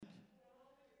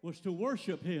was to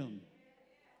worship Him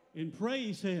and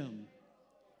praise Him,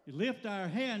 and lift our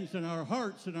hands and our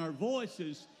hearts and our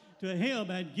voices to Him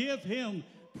and give Him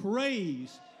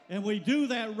praise. And we do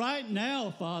that right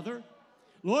now, Father.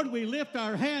 Lord, we lift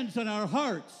our hands and our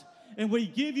hearts, and we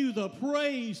give you the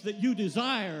praise that you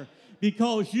desire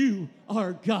because you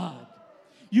are God.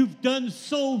 You've done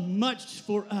so much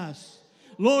for us.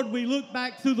 Lord, we look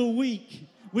back through the week,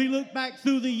 we look back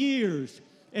through the years,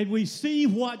 and we see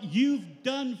what you've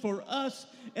done for us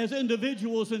as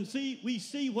individuals, and we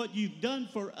see what you've done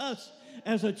for us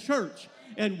as a church,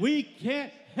 and we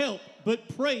can't help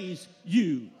but praise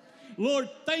you. Lord,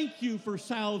 thank you for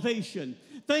salvation.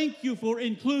 Thank you for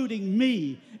including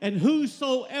me and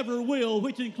whosoever will,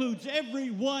 which includes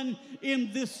everyone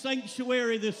in this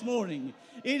sanctuary this morning.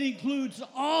 It includes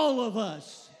all of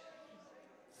us.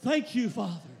 Thank you,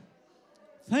 Father.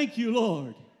 Thank you,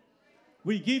 Lord.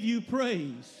 We give you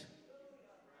praise.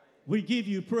 We give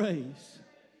you praise.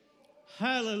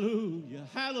 Hallelujah.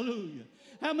 Hallelujah.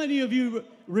 How many of you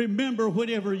remember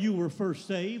whenever you were first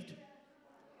saved?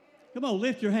 Come on,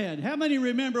 lift your hand. How many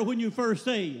remember when you first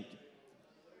saved?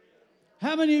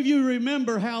 How many of you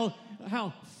remember how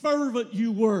fervent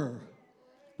you were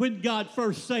when God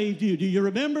first saved you? Do you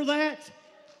remember that?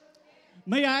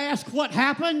 May I ask what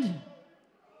happened?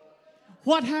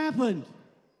 What happened?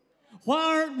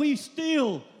 Why aren't we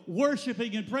still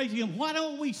worshiping and praising Him? Why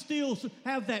don't we still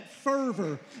have that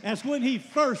fervor as when He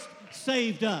first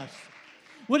saved us?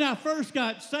 When I first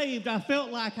got saved, I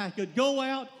felt like I could go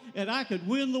out and I could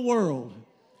win the world.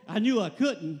 I knew I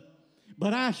couldn't,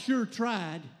 but I sure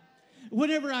tried.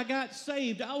 Whenever I got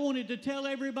saved, I wanted to tell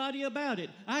everybody about it.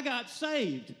 I got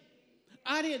saved.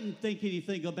 I didn't think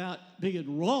anything about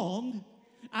being wrong.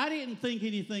 I didn't think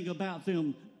anything about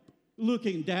them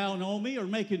looking down on me or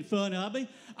making fun of me.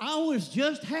 I was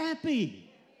just happy.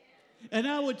 And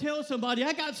I would tell somebody,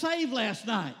 I got saved last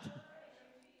night.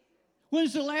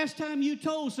 When's the last time you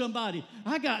told somebody,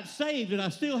 I got saved and I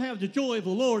still have the joy of the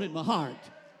Lord in my heart?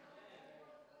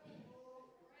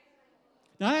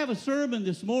 Now, I have a sermon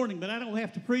this morning, but I don't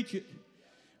have to preach it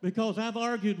because I've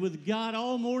argued with God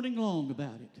all morning long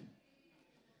about it.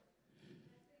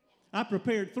 I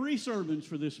prepared 3 sermons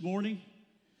for this morning.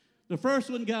 The first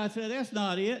one, God said, that's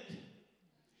not it.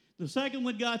 The second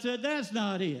one, God said, that's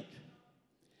not it.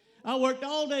 I worked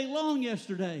all day long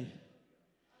yesterday.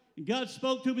 And God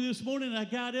spoke to me this morning, and I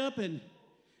got up and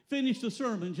finished the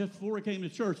sermon just before I came to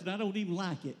church, and I don't even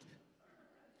like it.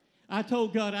 I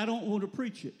told God I don't want to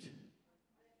preach it.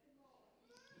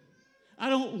 I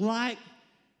don't like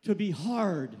to be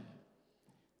hard.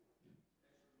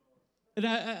 And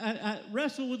I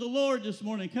wrestled with the Lord this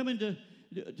morning, coming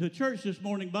to church this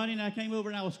morning. Bonnie and I came over,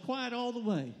 and I was quiet all the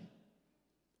way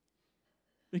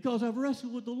because I've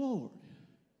wrestled with the Lord.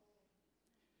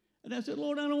 And I said,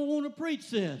 Lord, I don't want to preach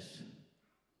this.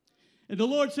 And the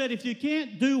Lord said, if you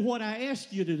can't do what I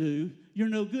asked you to do, you're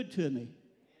no good to me.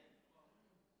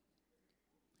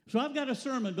 So I've got a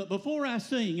sermon, but before I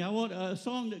sing, I want a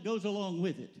song that goes along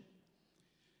with it.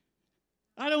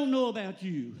 I don't know about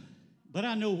you, but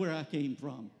I know where I came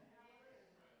from.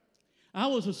 I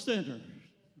was a sinner,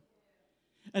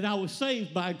 and I was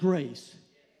saved by grace.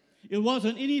 It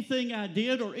wasn't anything I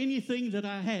did or anything that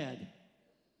I had.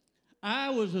 I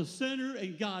was a sinner,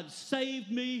 and God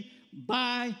saved me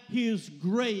by His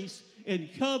grace and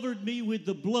covered me with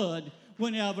the blood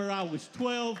whenever I was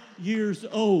 12 years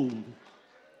old.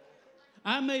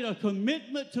 I made a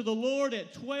commitment to the Lord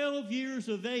at 12 years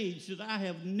of age that I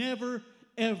have never,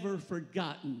 ever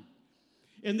forgotten.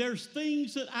 And there's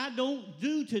things that I don't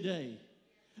do today.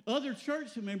 Other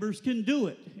church members can do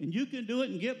it, and you can do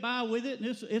it and get by with it,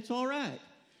 and it's all right.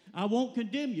 I won't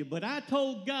condemn you, but I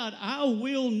told God, I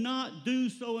will not do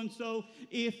so-and-so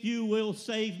if you will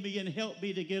save me and help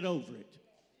me to get over it.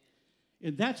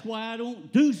 And that's why I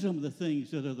don't do some of the things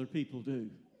that other people do,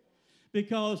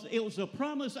 because it was a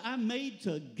promise I made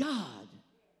to God.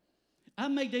 I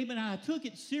made David, and I took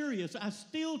it serious. I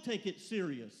still take it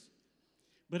serious.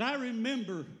 But I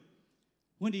remember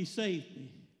when He saved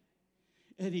me,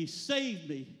 and He saved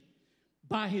me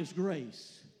by His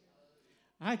grace.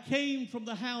 I came from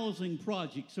the housing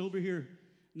projects over here,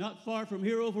 not far from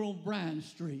here, over on Bryan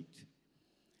Street.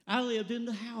 I lived in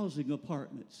the housing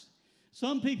apartments.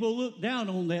 Some people look down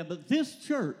on that, but this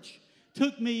church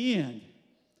took me in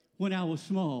when I was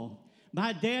small.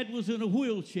 My dad was in a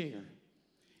wheelchair.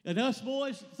 And us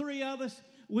boys, 3 of us,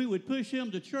 we would push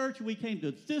him to church. We came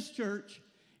to this church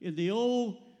in the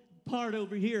old part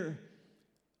over here.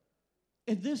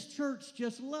 And this church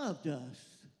just loved us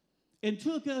and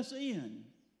took us in.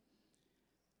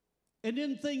 And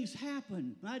then things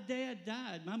happened. My dad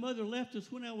died. My mother left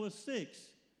us when I was 6.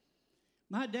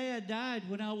 My dad died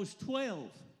when I was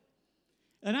 12,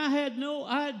 and I had no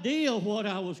idea what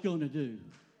I was going to do.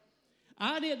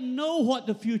 I didn't know what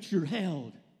the future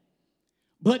held,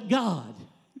 but God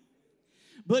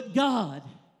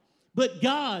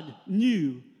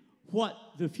knew what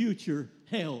the future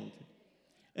held.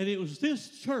 And it was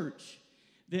this church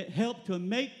that helped to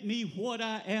make me what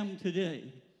I am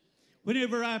today.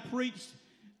 Whenever I preached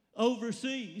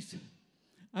overseas,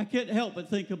 I can't help but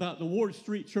think about the Ward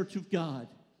Street Church of God.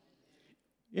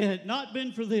 It had not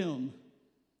been for them,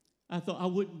 I thought I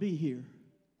wouldn't be here.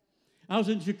 I was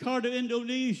in Jakarta,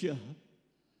 Indonesia,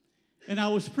 and I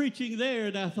was preaching there,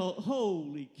 and I thought,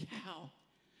 holy cow,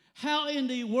 how in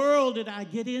the world did I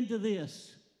get into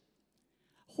this?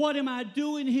 What am I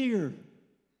doing here?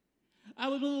 I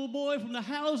was a little boy from the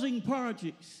housing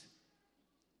projects.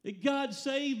 That God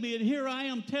saved me, and here I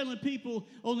am telling people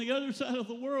on the other side of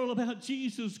the world about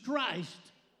Jesus Christ.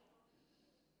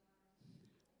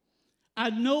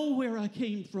 I know where I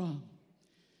came from.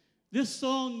 This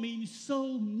song means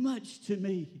so much to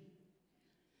me.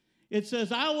 It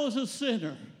says, I was a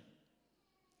sinner,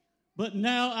 but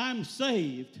now I'm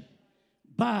saved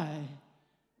by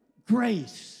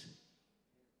grace.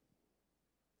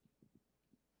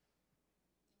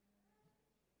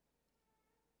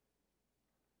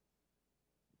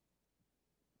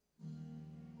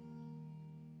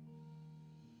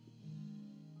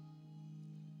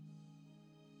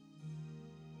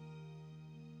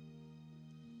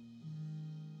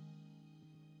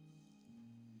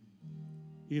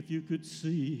 If you could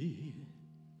see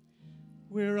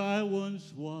where I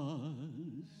once was,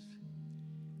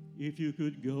 if you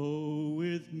could go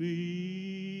with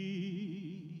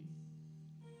me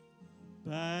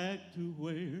back to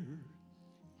where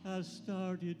I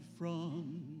started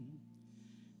from,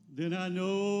 then I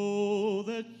know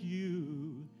that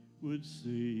you would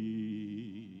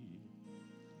see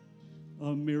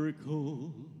a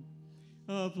miracle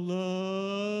of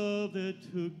love that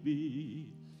took me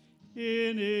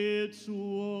in its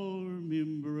warm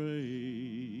embrace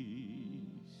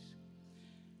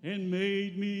and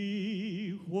made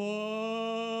me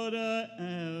what I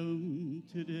am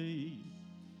today.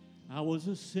 I was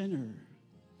a sinner,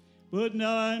 but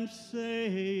now I'm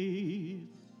saved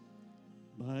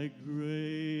by grace.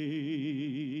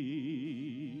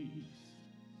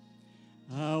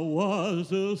 I was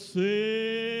a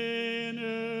sinner,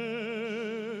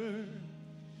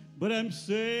 but I'm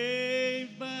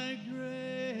saved by grace.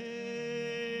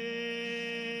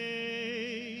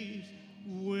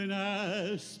 When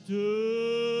I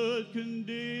stood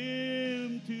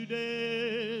condemned to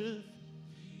death,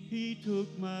 he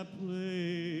took my place.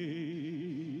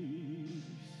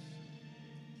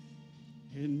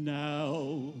 And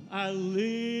now I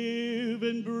live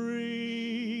and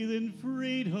breathe in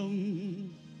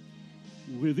freedom.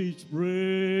 With each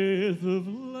breath of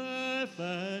life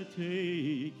I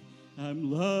take,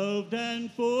 I'm loved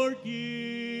and forgiven.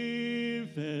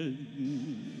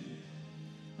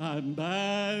 I'm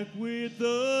back with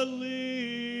the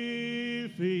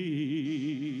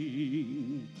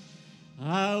living.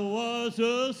 I was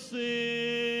a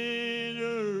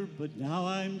sinner, but now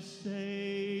I'm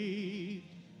saved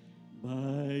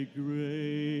by grace.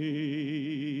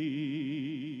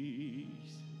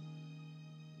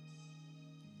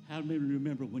 How many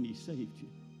remember when he saved you?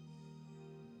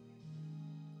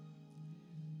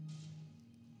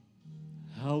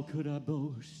 How could I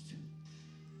boast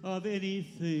of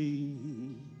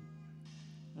anything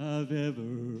I've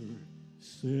ever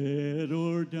said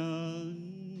or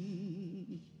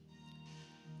done?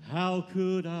 How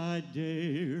could I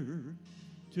dare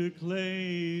to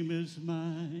claim as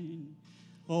mine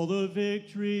all the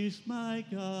victories my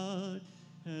God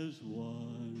has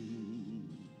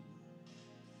won?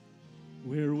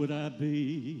 Where would I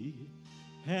be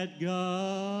had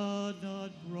God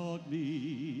not brought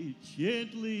me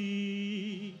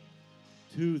gently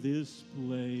to this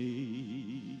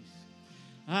place?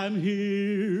 I'm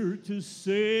here to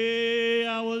say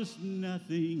I was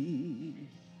nothing.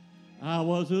 I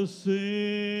was a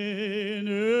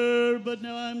sinner, but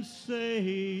now I'm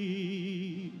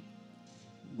saved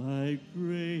by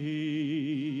grace.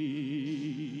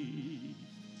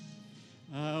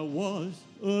 I was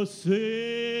a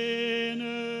sinner,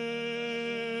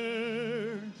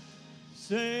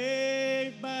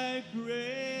 saved by grace.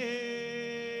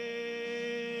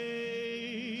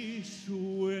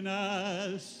 When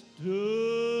I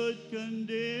stood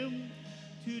condemned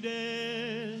to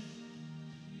death,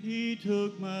 he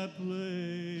took my place.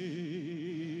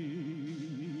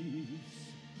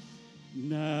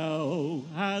 Now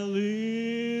I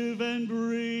live and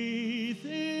breathe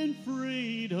in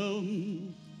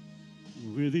freedom.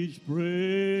 With each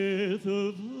breath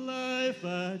of life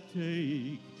I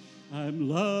take, I'm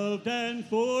loved and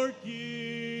forgiven.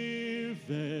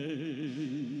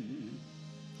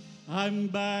 I'm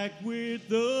back with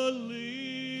the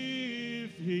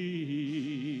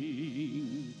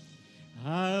living.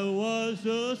 I was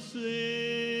a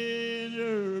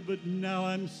sinner, but now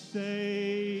I'm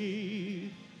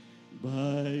saved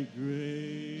by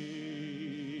grace.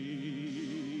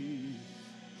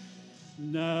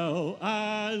 Now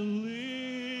I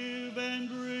live and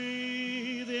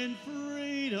breathe in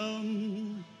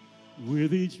freedom.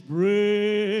 With each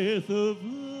breath of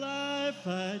life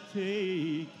I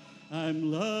take,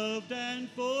 I'm loved and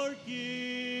forgiven.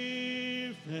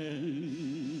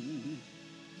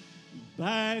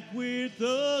 Back with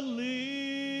the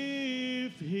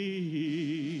living.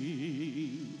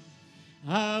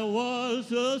 I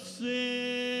was a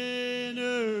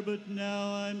sinner, but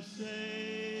now I'm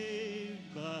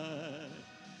saved by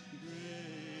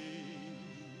grace.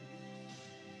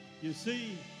 You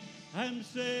see, I'm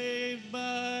saved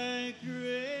by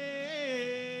grace.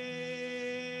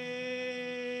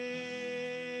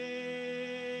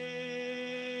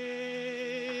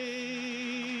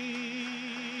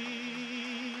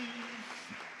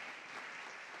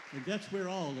 And that's where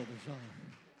all of us are.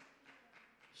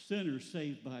 Sinners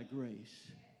saved by grace.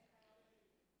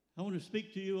 I want to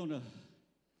speak to you on a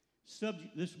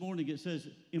subject this morning. It says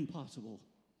impossible,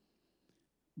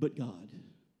 but God.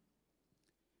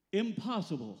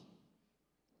 Impossible,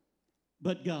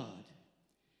 but God.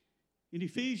 In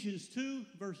Ephesians 2,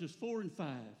 verses 4 and 5,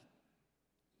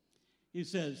 it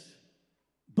says,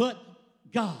 but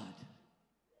God,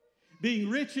 being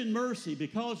rich in mercy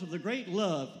because of the great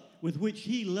love with which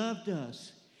he loved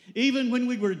us, even when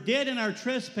we were dead in our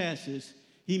trespasses,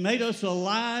 he made us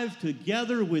alive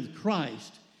together with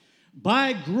Christ.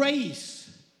 By grace,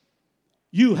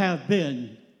 you have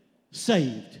been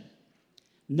saved.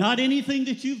 Not anything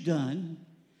that you've done,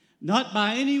 not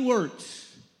by any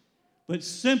works, but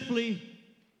simply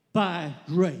by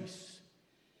grace.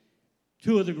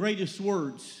 Two of the greatest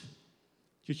words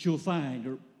that you'll find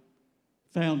are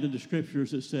found in the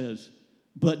scriptures that says,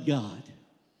 but God.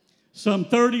 Some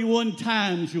 31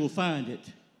 times you'll find it,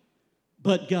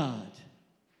 but God.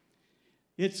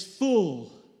 It's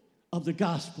full of the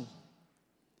gospel.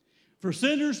 For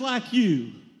sinners like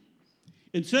you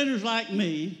and sinners like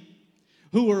me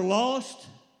who are lost,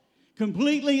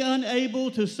 completely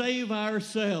unable to save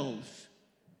ourselves.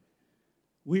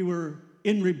 We were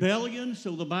in rebellion,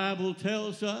 so the Bible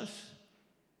tells us.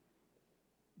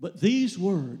 But these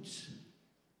words,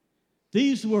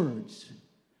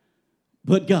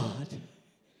 but God.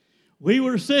 We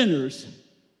were sinners,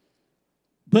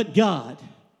 but God.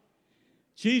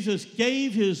 Jesus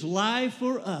gave his life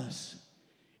for us,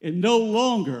 and no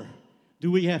longer do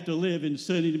we have to live in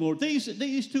sin anymore.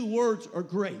 These two words are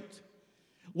great.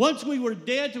 Once we were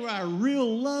dead to our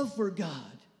real love for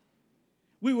God,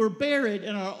 we were buried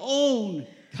in our own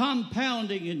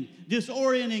compounding and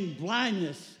disorienting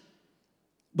blindness.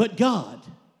 But God,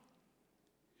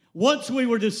 once we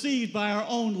were deceived by our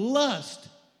own lust,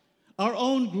 our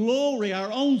own glory,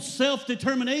 our own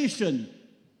self-determination.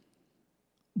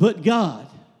 But God,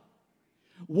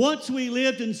 once we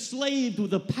lived enslaved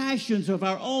with the passions of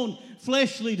our own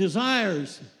fleshly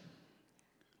desires.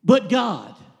 But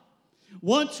God,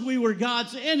 once we were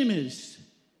God's enemies.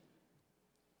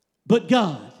 But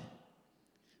God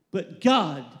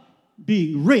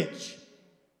being rich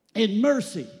in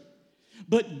mercy.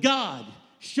 But God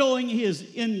showing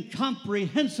his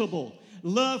incomprehensible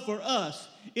love for us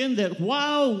in that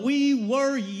while we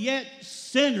were yet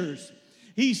sinners,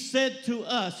 he said to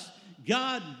us,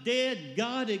 God dead,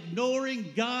 God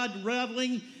ignoring, God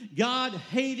reveling, God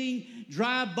hating,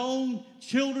 dry bone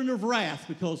children of wrath,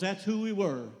 because that's who we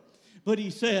were. But he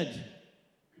said,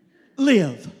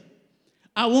 live.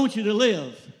 I want you to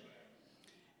live.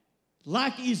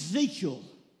 Like Ezekiel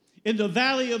in the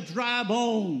valley of dry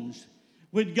bones,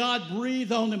 when God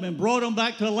breathed on them and brought them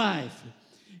back to life,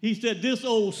 he said, this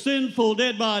old sinful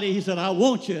dead body, he said, I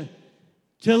want you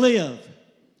to live.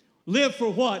 Live for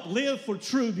what? Live for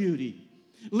true beauty.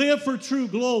 Live for true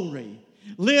glory.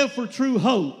 Live for true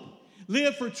hope.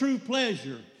 Live for true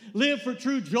pleasure. Live for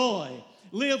true joy.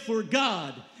 Live for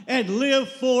God and live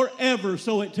forever.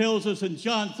 So it tells us in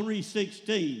John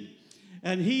 3:16.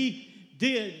 And he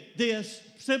did this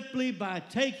simply by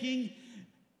taking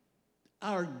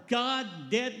our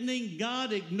God-deadening,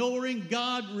 God-ignoring,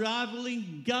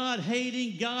 God-rivaling,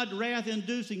 God-hating,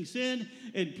 God-wrath-inducing sin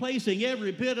and placing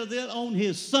every bit of it on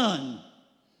his Son.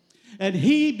 And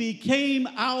he became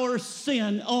our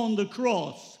sin on the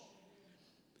cross.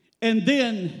 And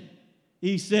then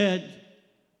he said,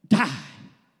 die.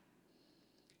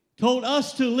 Told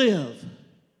us to live.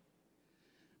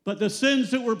 But the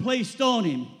sins that were placed on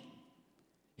him,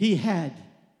 he had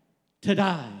to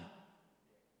die.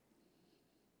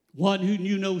 One who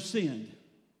knew no sin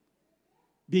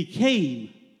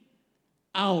became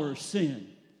our sin.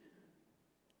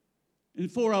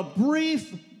 And for a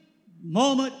brief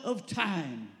moment of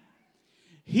time,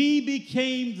 he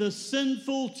became the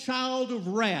sinful child of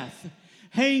wrath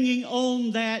hanging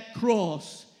on that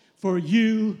cross for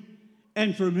you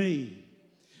and for me.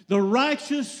 The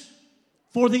righteous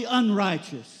for the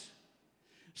unrighteous,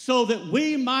 so that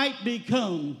we might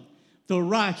become the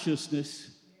righteousness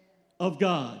of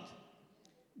God.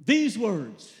 These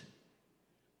words,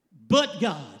 but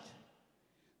God,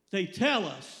 they tell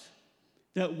us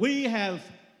that we have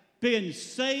been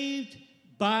saved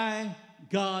by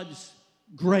God's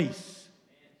grace.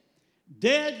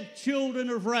 Dead children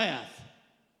of wrath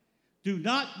do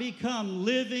not become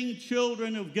living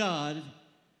children of God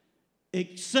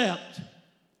except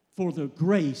for the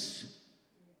grace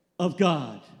of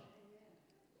God.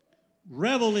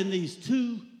 Revel in these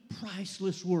two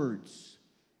priceless words.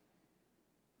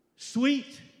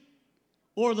 Sweet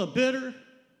or the bitter,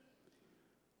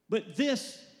 but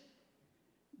this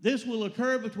will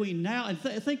occur between now, and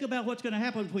think about what's going to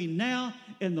happen between now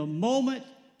and the moment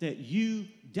that you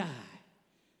die.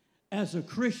 As a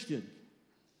Christian,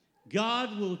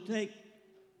 God will take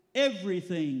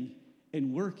everything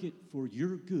and work it for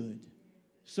your good.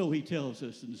 So he tells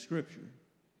us in the scripture.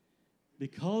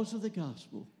 Because of the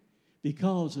gospel,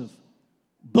 because of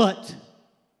but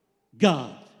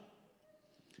God.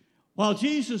 While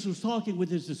Jesus was talking with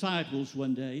his disciples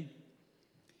one day,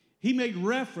 he made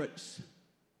reference.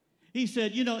 He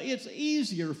said, you know, it's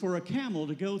easier for a camel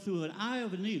to go through an eye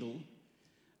of a needle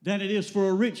than it is for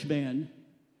a rich man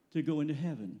to go into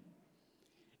heaven.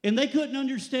 And they couldn't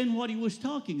understand what he was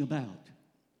talking about.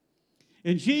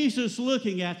 And Jesus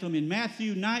looking at them in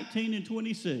Matthew 19 and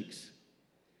 26,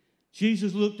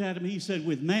 Jesus looked at him, he said,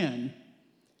 with man,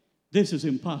 this is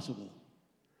impossible.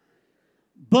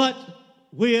 But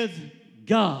with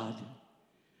God,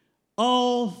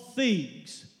 all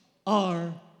things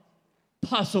are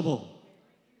possible.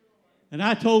 And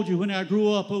I told you when I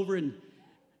grew up over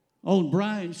on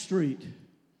Bryan Street,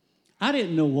 I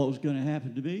didn't know what was going to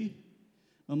happen to me.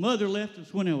 My mother left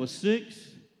us when I was 6.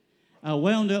 I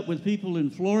wound up with people in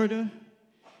Florida.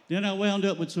 Then I wound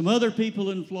up with some other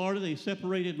people in Florida. They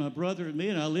separated my brother and me,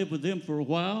 and I lived with them for a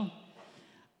while.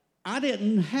 I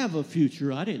didn't have a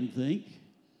future, I didn't think.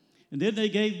 And then they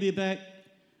gave me back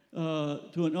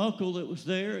to an uncle that was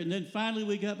there. And then finally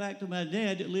we got back to my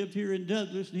dad that lived here in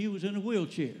Douglas, and he was in a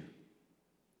wheelchair.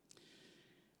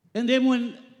 And then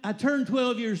when I turned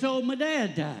 12 years old, my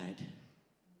dad died.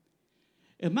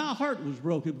 And my heart was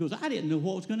broken because I didn't know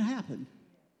what was going to happen.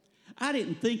 I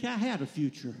didn't think I had a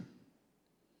future.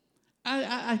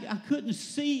 I couldn't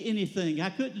see anything. I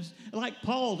couldn't, like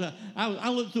Paul, I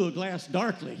looked through a glass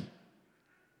darkly.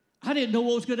 I didn't know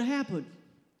what was going to happen.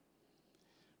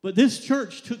 But this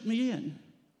church took me in.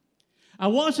 I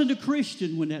wasn't a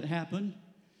Christian when that happened,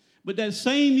 but that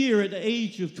same year at the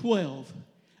age of 12,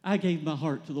 I gave my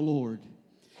heart to the Lord.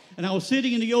 And I was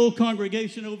sitting in the old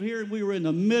congregation over here, and we were in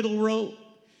the middle row.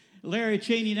 Larry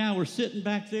Cheney and I were sitting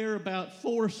back there about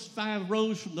 4 or 5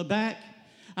 rows from the back.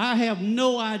 I have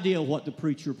no idea what the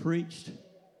preacher preached.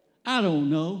 I don't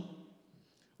know.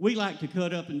 We like to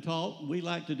cut up and talk. We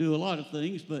like to do a lot of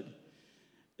things, but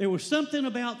there was something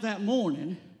about that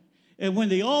morning, and when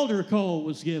the altar call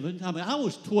was given, I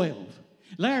was 12.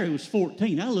 Larry was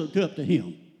 14. I looked up to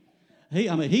him.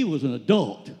 He was an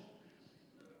adult.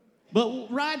 But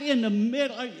right in the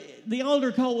middle, the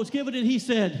altar call was given, and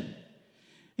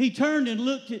he turned and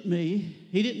looked at me.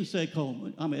 He didn't say,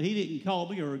 Coleman. He didn't call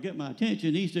me or get my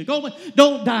attention. He said, Coleman,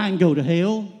 don't die and go to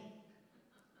hell.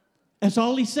 That's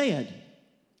all he said.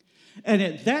 And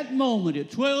at that moment, at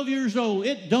 12 years old,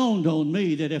 it dawned on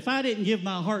me that if I didn't give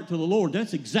my heart to the Lord,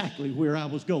 that's exactly where I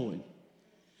was going.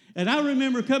 And I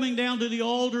remember coming down to the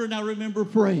altar, and I remember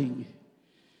praying.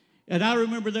 And I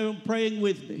remember them praying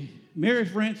with me. Mary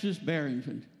Frances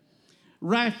Barrington,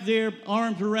 right there,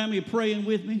 arms around me, praying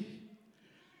with me.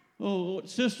 Oh,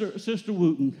 Sister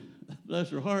Wooten, bless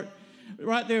her heart,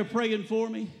 right there praying for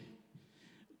me.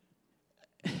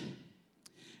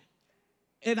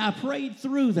 And I prayed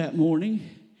through that morning,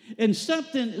 and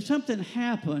something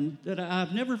happened that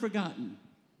I've never forgotten.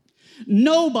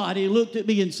 Nobody looked at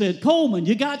me and said, Coleman,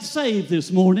 you got saved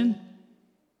this morning.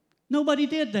 Nobody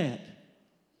did that.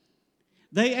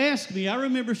 They asked me, I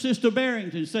remember Sister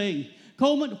Barrington saying,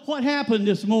 Coleman, what happened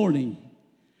this morning?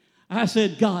 I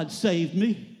said, God saved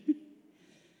me.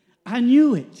 I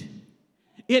knew it.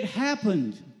 It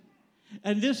happened.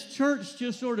 And this church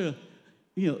just sort of,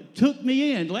 took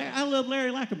me in. I love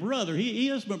Larry like a brother. He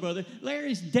is my brother.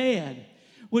 Larry's dad.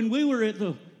 When we were at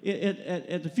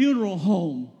the funeral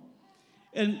home,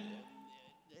 and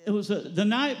it was the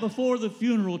night before the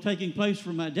funeral taking place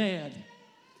for my dad,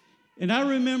 and I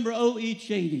remember O.E.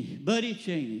 Cheney, Buddy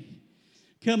Cheney,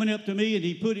 coming up to me, and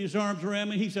he put his arms around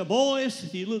me. He said, boys,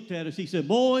 he looked at us. He said,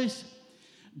 boys,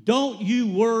 don't you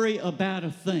worry about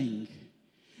a thing.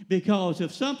 Because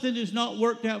if something is not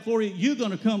worked out for you, you're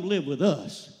going to come live with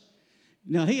us.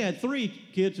 Now, he had 3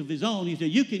 kids of his own. He said,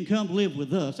 you can come live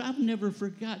with us. I've never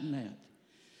forgotten that.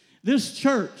 This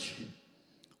church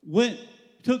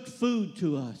took food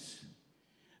to us.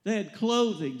 They had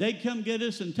clothing. They'd come get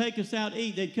us and take us out to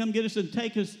eat. They'd come get us and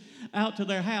take us out to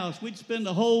their house. We'd spend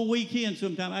the whole weekend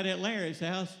sometime out at Larry's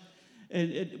house,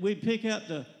 and we'd pick out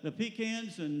the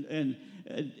pecans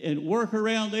and work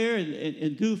around there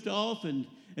and goofed off and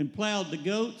plowed the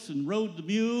goats and rode the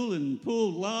mule and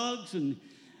pulled logs and,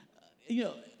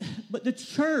 but the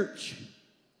church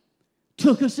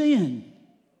took us in.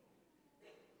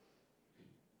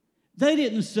 They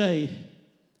didn't say,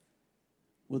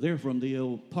 well, they're from the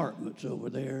old apartments over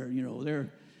there,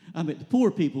 the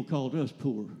poor people called us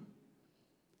poor.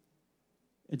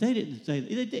 And they didn't say,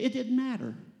 it didn't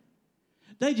matter.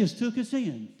 They just took us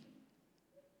in.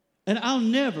 And I'll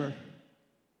never,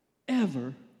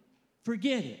 ever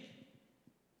forget it.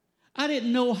 I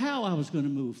didn't know how I was going to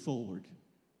move forward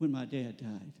when my dad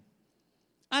died.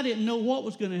 I didn't know what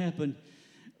was going to happen.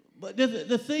 But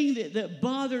the thing that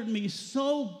bothered me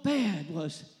so bad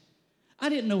was I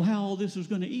didn't know how all this was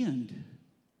going to end.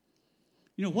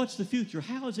 What's the future?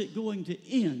 How is it going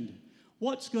to end?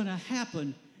 What's going to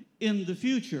happen in the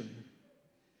future?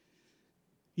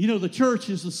 The church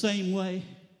is the same way.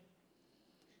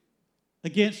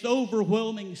 Against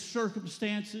overwhelming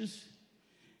circumstances,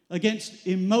 against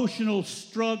emotional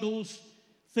struggles,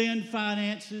 thin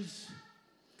finances.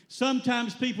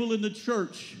 Sometimes people in the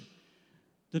church,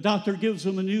 the doctor gives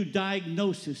them a new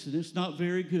diagnosis, and it's not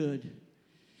very good.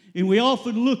 And we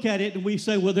often look at it and we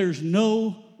say, well, there's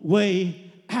no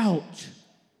way out.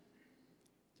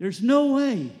 There's no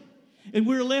way. And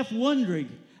we're left wondering,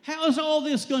 how is all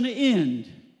this going to end?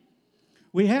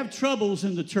 We have troubles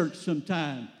in the church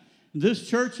sometimes. This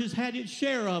church has had its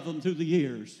share of them through the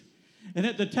years. And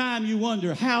at the time you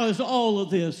wonder, how is all of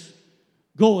this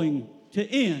going to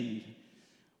end?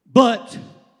 But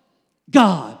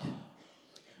God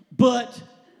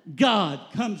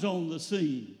comes on the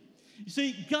scene. You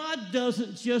see, God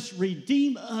doesn't just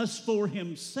redeem us for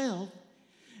himself.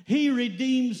 He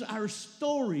redeems our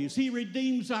stories. He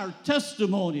redeems our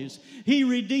testimonies. He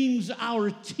redeems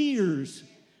our tears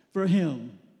for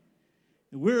him.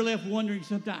 And we're left wondering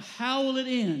sometimes, how will it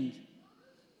end?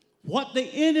 What the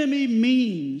enemy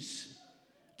means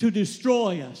to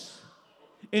destroy us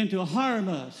and to harm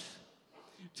us,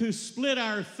 to split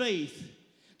our faith,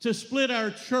 to split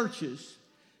our churches,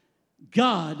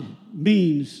 God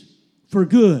means for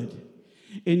good.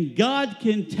 And God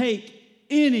can take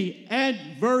any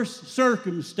adverse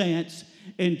circumstance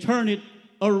and turn it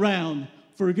around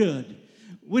for good.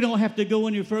 We don't have to go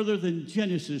any further than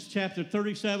Genesis chapter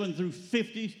 37 through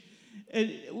 50.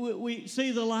 And we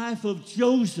see the life of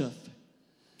Joseph.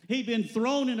 He'd been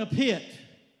thrown in a pit.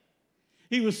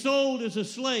 He was sold as a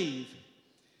slave.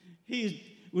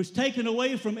 He was taken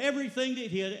away from everything that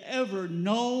he had ever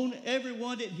known,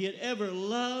 everyone that he had ever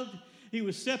loved. He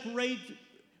was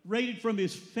separated from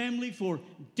his family for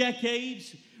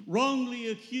decades, wrongly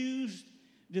accused.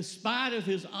 Despite of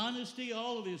his honesty,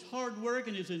 all of his hard work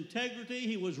and his integrity,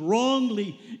 he was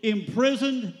wrongly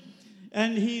imprisoned,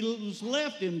 and he was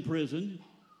left in prison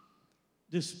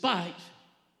despite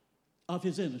of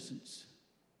his innocence.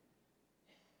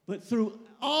 But through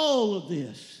all of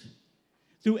this,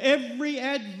 through every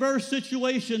adverse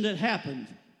situation that happened,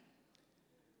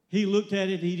 he looked at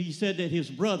it and he said that his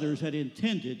brothers had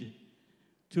intended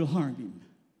to harm him.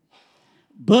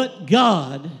 But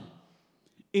God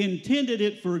intended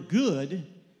it for good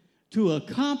to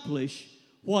accomplish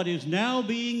what is now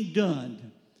being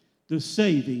done, the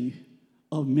saving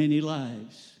of many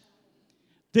lives.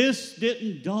 This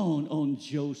didn't dawn on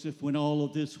Joseph when all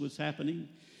of this was happening.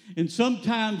 And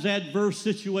sometimes adverse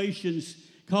situations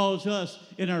cause us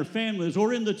in our families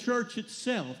or in the church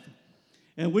itself.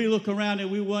 And we look around and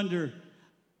we wonder,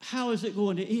 how is it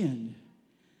going to end?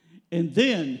 And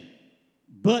then,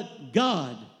 but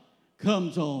God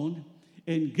comes on,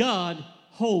 and God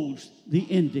holds the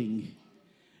ending.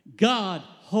 God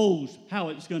holds how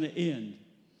it's going to end.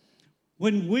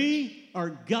 When we are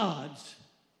God's,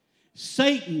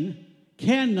 Satan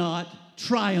cannot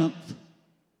triumph.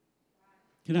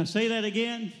 Can I say that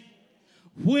again?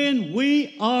 When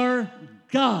we are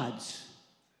God's,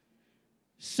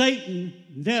 Satan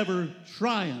never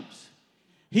triumphs.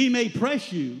 He may press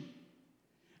you.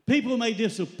 People may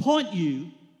disappoint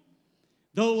you.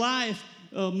 Though life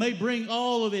may bring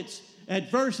all of its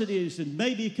adversities and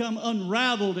may become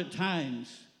unraveled at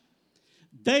times,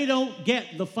 they don't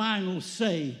get the final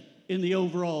say in the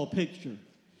overall picture.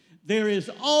 There is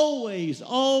always,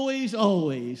 always,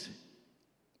 always,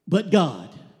 but God.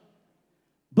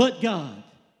 But God.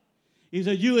 He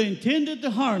said, you intended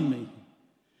to harm me,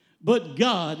 but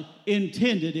God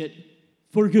intended it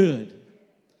for good.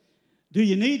 Do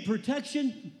you need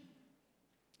protection?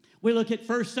 We look at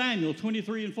 1 Samuel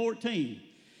 23 and 14.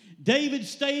 David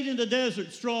stayed in the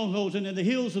desert strongholds and in the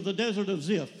hills of the desert of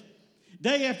Ziph.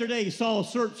 Day after day, Saul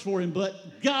searched for him,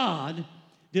 but God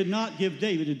did not give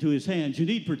David into his hands. You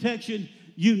need protection.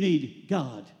 You need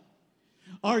God.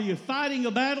 Are you fighting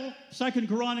a battle? 2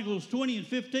 Chronicles 20 and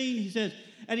 15, he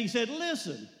said,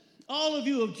 listen, all of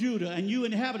you of Judah and you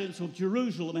inhabitants of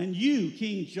Jerusalem and you,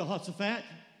 King Jehoshaphat,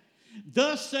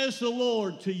 thus says the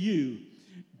Lord to you,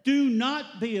 do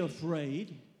not be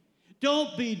afraid.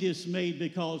 Don't be dismayed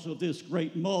because of this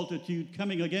great multitude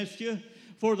coming against you,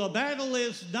 for the battle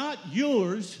is not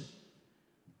yours,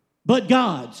 but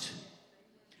God's.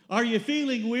 Are you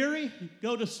feeling weary?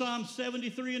 Go to Psalm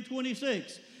 73 and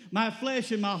 26. My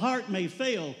flesh and my heart may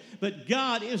fail, but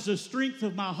God is the strength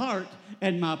of my heart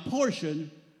and my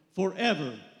portion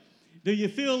forever. Do you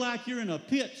feel like you're in a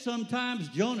pit sometimes?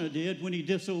 Jonah did when he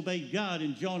disobeyed God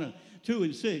in Jonah 2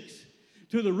 and 6.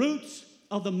 To the roots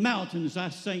of the mountains I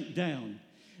sank down.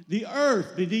 The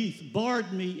earth beneath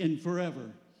barred me in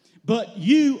forever. But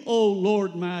you, O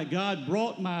Lord my God,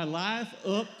 brought my life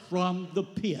up from the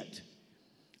pit.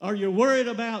 Are you worried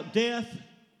about death?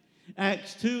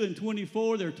 Acts 2 and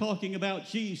 24, they're talking about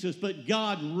Jesus, but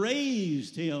God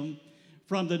raised him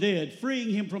from the dead, freeing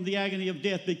him from the agony of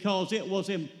death because it was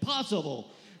impossible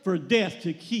for death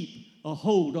to keep a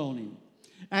hold on him.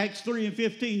 Acts 3 and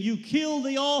 15, you killed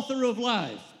the author of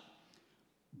life,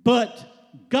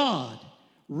 but God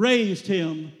raised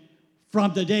him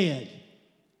from the dead.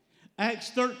 Acts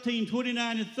 13,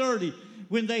 29 and 30,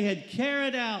 when they had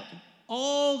carried out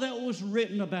all that was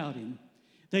written about him,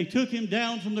 they took him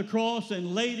down from the cross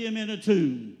and laid him in a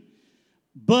tomb.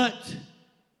 But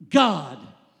God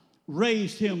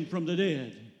raised him from the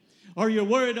dead. Are you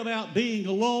worried about being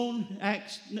alone?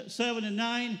 Acts 7 and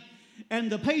 9.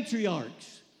 And the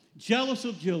patriarchs, jealous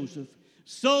of Joseph,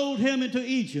 sold him into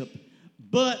Egypt,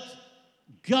 but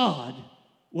God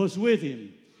was with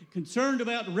him. Concerned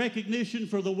about recognition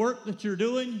for the work that you're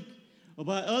doing,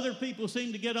 about other people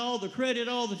seem to get all the credit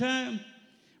all the time.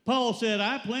 Paul said,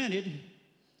 I planted,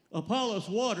 Apollos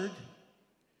watered,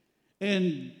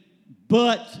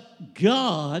 but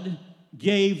God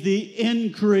gave the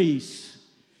increase.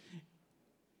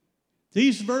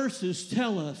 These verses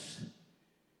tell us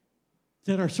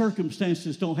that our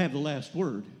circumstances don't have the last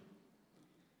word.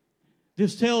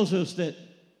 This tells us that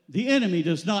the enemy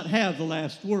does not have the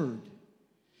last word.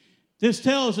 This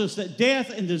tells us that death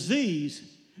and disease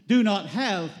do not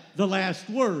have the last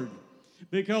word,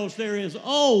 because there is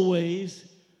always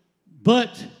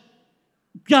but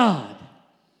God.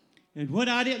 And when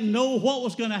I didn't know what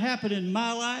was going to happen in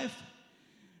my life,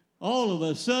 all of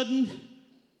a sudden,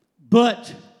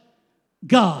 but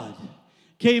God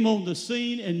came on the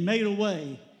scene and made a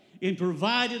way and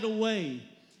provided a way.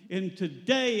 And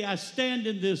today I stand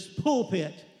in this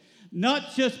pulpit,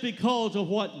 not just because of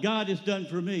what God has done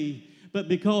for me, but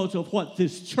because of what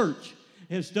this church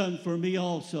has done for me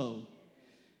also.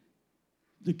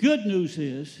 The good news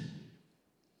is,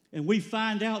 and we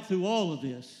find out through all of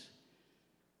this,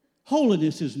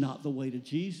 holiness is not the way to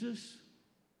Jesus.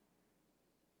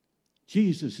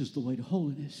 Jesus is the way to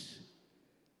holiness.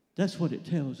 That's what it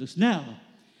tells us. Now,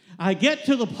 I get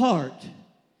to the part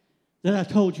that I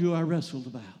told you I wrestled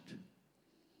about.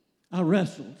 I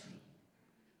wrestled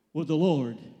with the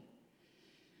Lord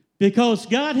because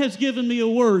God has given me a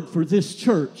word for this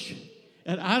church,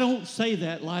 and I don't say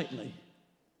that lightly.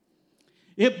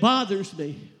 It bothers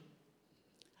me.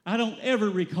 I don't ever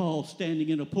recall standing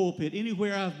in a pulpit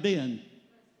anywhere I've been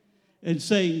and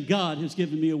saying, God has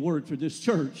given me a word for this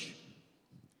church.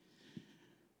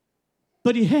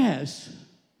 But He has.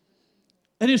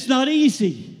 And it's not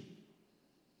easy.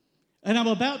 And I'm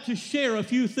about to share a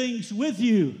few things with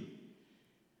you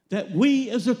that we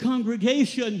as a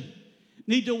congregation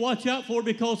need to watch out for,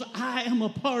 because I am a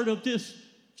part of this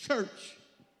church.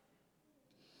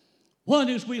 One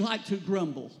is we like to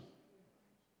grumble.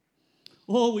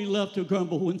 Oh, we love to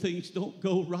grumble when things don't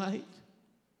go right.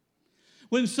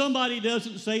 When somebody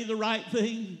doesn't say the right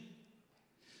thing.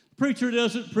 Preacher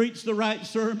doesn't preach the right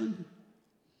sermon.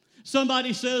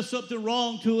 Somebody says something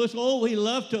wrong to us. Oh, we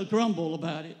love to grumble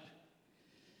about it.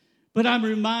 But I'm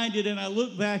reminded, and I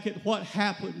look back at what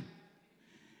happened,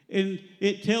 and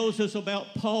it tells us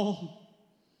about Paul.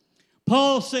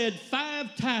 Paul said,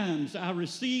 5 times I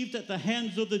received at the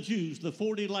hands of the Jews the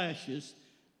 40 lashes,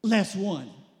 less one.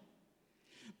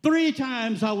 3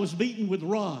 times I was beaten with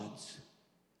rods.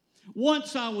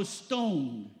 Once I was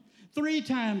stoned. 3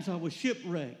 times I was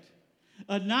shipwrecked.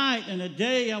 A night and a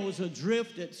day I was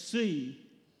adrift at sea.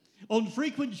 On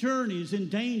frequent journeys in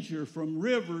danger from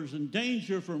rivers and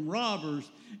danger from robbers,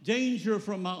 danger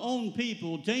from my own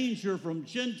people, danger from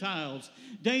Gentiles,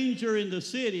 danger in the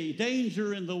city,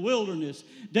 danger in the wilderness,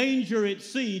 danger at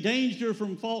sea, danger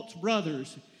from false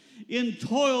brothers, in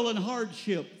toil and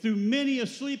hardship, through many a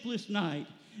sleepless night,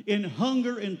 in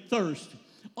hunger and thirst,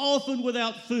 often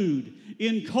without food,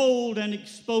 in cold and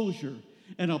exposure,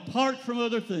 and apart from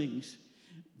other things,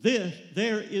 there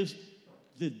is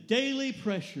the daily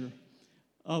pressure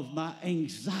of my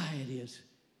anxieties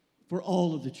for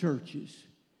all of the churches.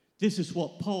 This is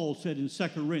what Paul said in 2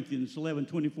 Corinthians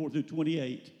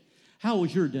 11:24-28. How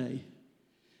was your day?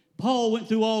 Paul went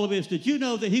through all of this. Did you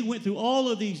know that he went through all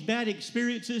of these bad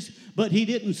experiences, but he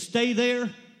didn't stay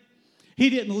there? He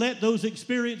didn't let those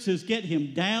experiences get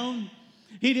him down.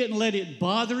 He didn't let it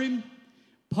bother him.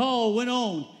 Paul went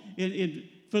on in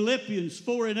Philippians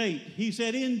 4:8. He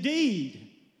said, indeed,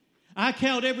 I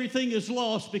count everything as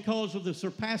lost because of the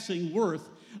surpassing worth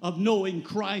of knowing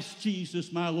Christ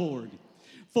Jesus my Lord.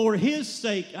 For his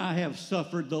sake I have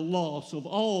suffered the loss of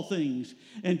all things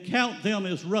and count them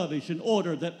as rubbish in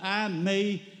order that I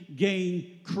may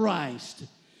gain Christ.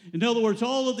 In other words,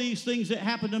 all of these things that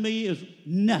happen to me is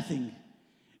nothing.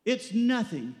 It's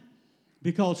nothing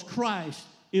because Christ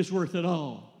is worth it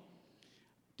all.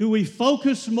 Do we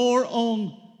focus more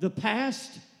on the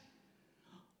past,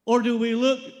 or do we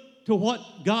look to what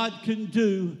God can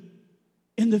do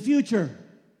in the future?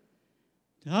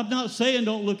 I'm not saying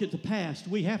don't look at the past.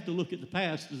 We have to look at the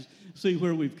past to see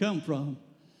where we've come from.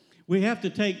 We have to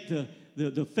take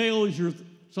the failures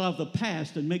of the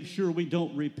past and make sure we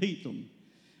don't repeat them.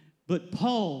 But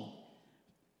Paul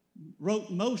wrote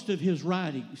most of his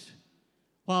writings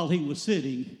while he was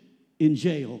sitting in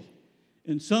jail.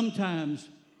 And sometimes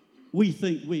we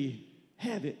think we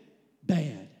have it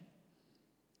bad.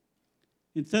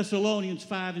 In Thessalonians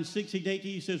 5:16-18,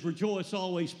 he says, rejoice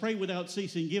always, pray without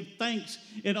ceasing, give thanks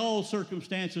in all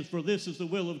circumstances, for this is the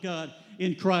will of God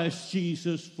in Christ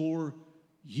Jesus for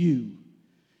you.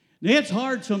 Now, it's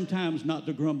hard sometimes not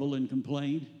to grumble and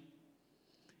complain,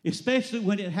 especially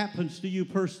when it happens to you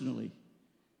personally.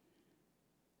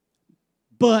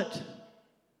 But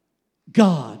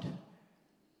God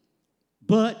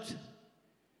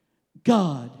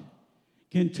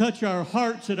can touch our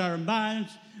hearts and our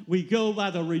minds. We go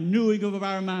by the renewing of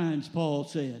our minds, Paul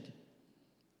said.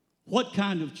 What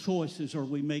kind of choices are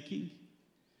we making?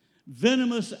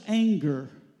 Venomous anger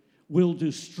will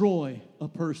destroy a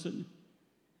person.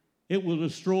 It will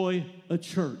destroy a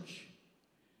church.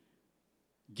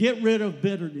 Get rid of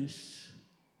bitterness.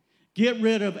 Get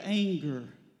rid of anger.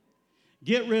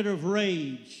 Get rid of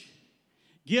rage.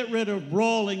 Get rid of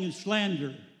brawling and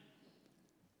slander,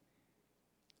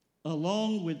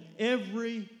 along with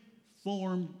every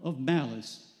form of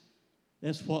malice.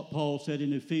 That's what Paul said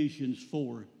in Ephesians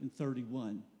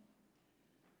 4:31.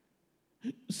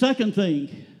 Second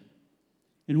thing,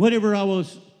 and whenever I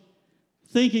was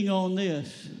thinking on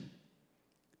this,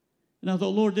 and I thought,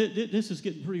 Lord, this is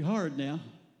getting pretty hard now.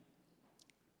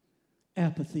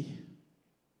 Apathy.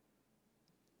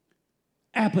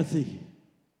 Apathy.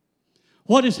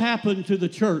 What has happened to the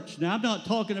church? Now, I'm not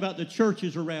talking about the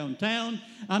churches around town.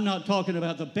 I'm not talking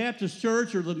about the Baptist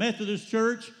church or the Methodist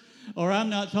church, or I'm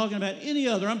not talking about any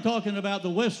other. I'm talking about the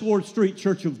West Ward Street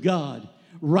Church of God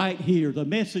right here. The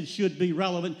message should be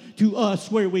relevant to us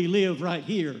where we live right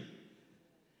here.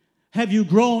 Have you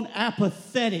grown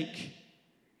apathetic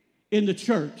in the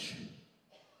church?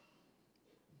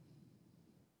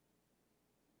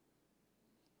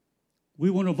 We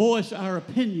want to voice our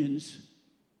opinions,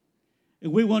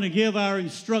 and we want to give our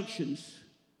instructions.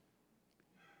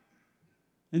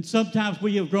 And sometimes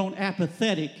we have grown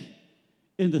apathetic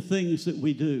in the things that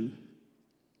we do.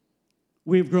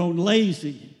 We have grown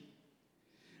lazy.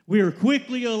 We are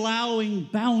quickly allowing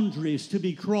boundaries to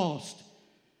be crossed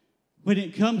when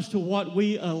it comes to what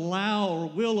we allow or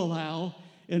will allow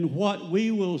and what we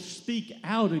will speak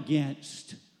out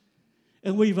against.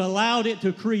 And we've allowed it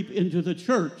to creep into the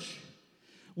church.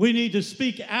 We need to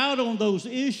speak out on those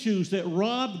issues that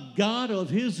rob God of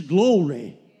His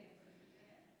glory.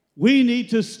 We need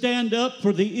to stand up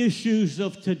for the issues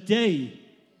of today.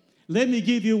 Let me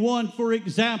give you one, for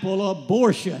example,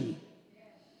 abortion.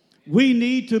 We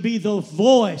need to be the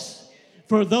voice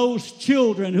for those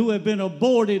children who have been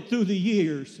aborted through the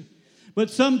years. But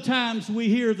sometimes we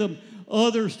hear the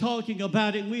others talking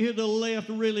about it. We hear the left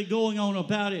really going on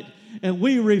about it, and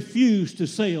we refuse to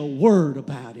say a word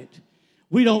about it.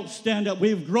 We don't stand up.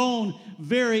 We've grown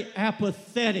very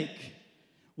apathetic.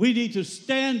 We need to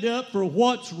stand up for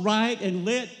what's right and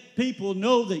let people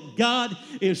know that God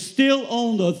is still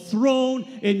on the throne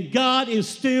and God is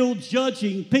still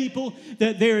judging people,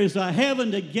 that there is a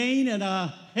heaven to gain and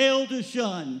a hell to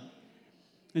shun.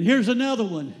 And here's another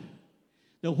one.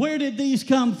 Now, where did these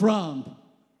come from?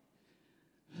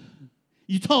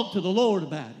 You talk to the Lord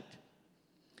about it.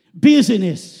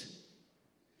 Busyness.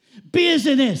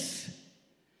 Busyness.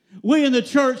 We in the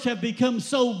church have become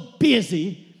so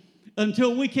busy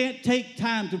until we can't take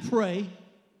time to pray.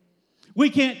 We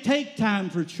can't take time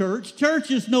for church. Church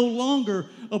is no longer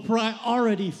a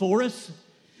priority for us.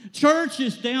 Church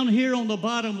is down here on the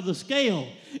bottom of the scale.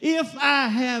 If I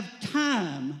have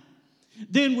time,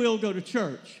 then we'll go to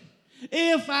church.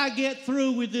 If I get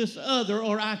through with this other,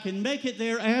 or I can make it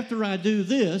there after I do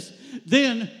this,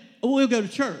 then we'll go to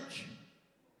church.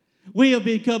 We have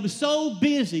become so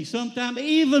busy, sometimes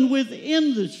even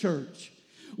within the church.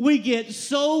 We get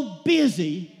so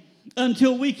busy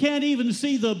until we can't even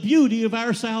see the beauty of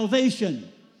our salvation.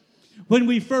 When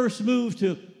we first moved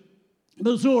to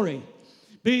Missouri,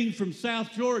 being from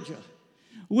South Georgia,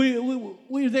 we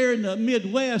were there in the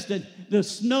Midwest, and the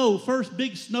snow, first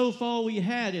big snowfall we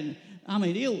had, and I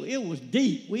mean, it was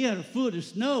deep. We had a foot of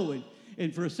snow,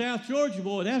 and for a South Georgia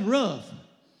boy, that's rough.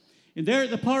 And there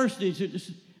at the parsonage, at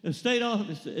the state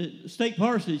office, state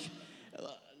parsonage,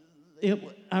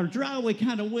 our driveway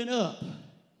kind of went up,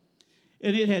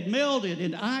 and it had melted,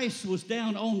 and ice was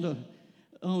down on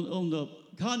the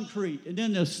concrete, and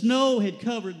then the snow had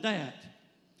covered that.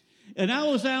 And I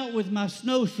was out with my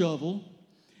snow shovel,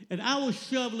 and I was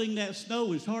shoveling that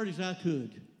snow as hard as I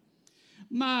could.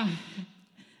 My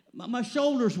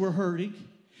shoulders were hurting.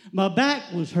 My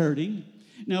back was hurting.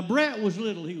 Now, Brett was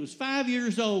little. He was 5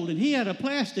 years old, and he had a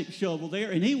plastic shovel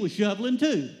there, and he was shoveling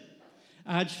too.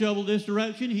 I'd shovel this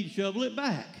direction, he'd shovel it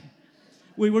back.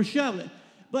 We were shoveling.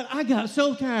 But I got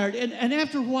so tired, and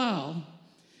after a while,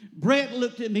 Brett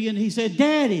looked at me and he said,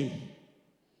 "Daddy,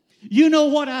 you know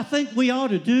what I think we ought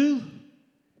to do?"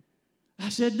 I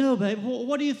said, "No, babe,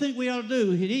 what do you think we ought to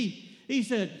do?" He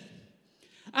said,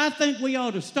 "I think we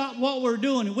ought to stop what we're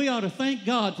doing and we ought to thank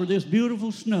God for this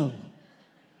beautiful snow."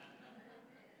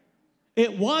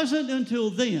 It wasn't until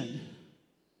then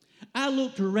I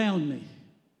looked around me.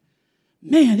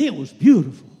 Man, it was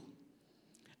beautiful.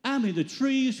 I mean, the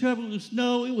trees covered with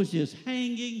snow, it was just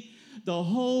hanging. The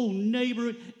whole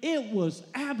neighborhood, it was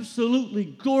absolutely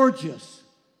gorgeous.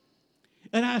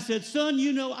 And I said, "Son,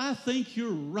 you know, I think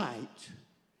you're right."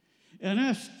 And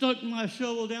I stuck my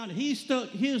shovel down. He stuck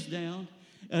his down.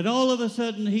 And all of a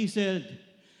sudden he said,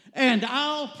 "And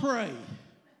I'll pray."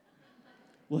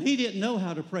 Well, he didn't know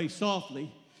how to pray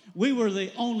softly. We were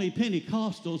the only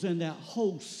Pentecostals in that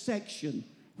whole section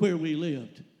where we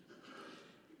lived.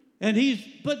 And he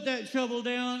put that shovel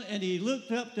down and he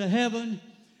looked up to heaven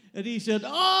and he said,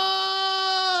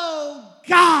 "Oh,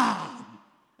 God!"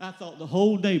 I thought the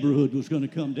whole neighborhood was going to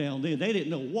come down there. They didn't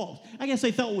know what. I guess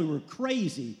they thought we were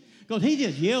crazy because he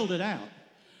just yelled it out.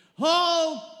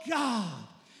 "Oh, God,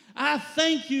 I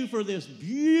thank you for this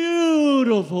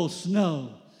beautiful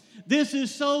snow. This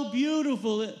is so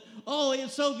beautiful. Oh,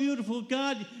 it's so beautiful.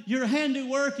 God, your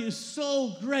handiwork is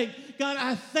so great. God,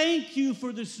 I thank you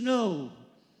for the snow."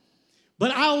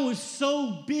 But I was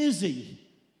so busy,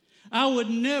 I would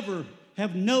never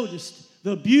have noticed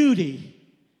the beauty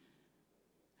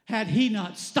had he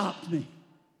not stopped me.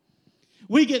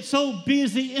 We get so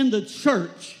busy in the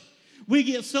church. We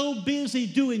get so busy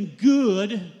doing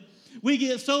good. We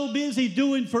get so busy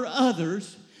doing for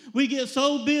others. We get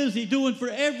so busy doing for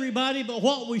everybody but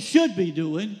what we should be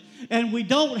doing, and we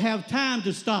don't have time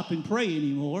to stop and pray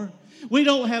anymore. We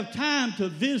don't have time to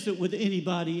visit with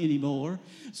anybody anymore.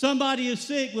 Somebody is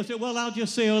sick, we'll say, "Well, I'll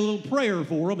just say a little prayer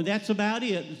for them," and that's about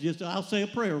it. It's just, I'll say a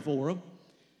prayer for them.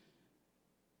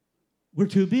 We're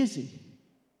too busy.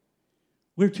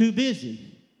 We're too busy.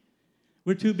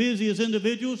 We're too busy as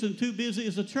individuals and too busy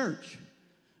as a church.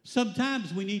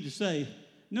 Sometimes we need to say,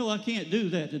 "No, I can't do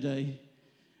that today.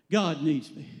 God needs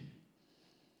me."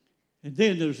 And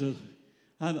then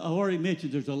I've already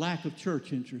mentioned there's a lack of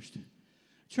church interest.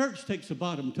 Church takes the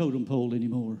bottom totem pole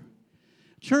anymore.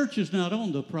 Church is not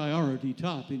on the priority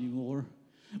top anymore.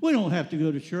 We don't have to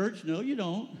go to church. No, you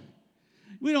don't.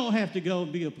 We don't have to go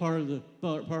and be a part of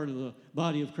the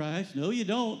body of Christ. No, you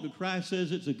don't. But Christ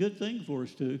says it's a good thing for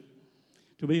us to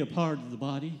be a part of the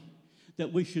body,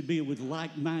 that we should be with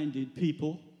like-minded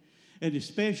people, and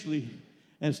especially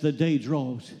as the day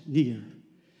draws near.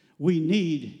 We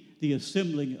need the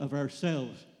assembling of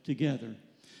ourselves together.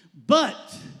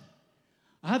 But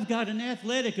I've got an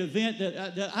athletic event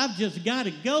that I've just got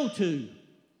to go to.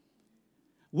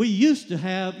 We used to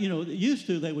have,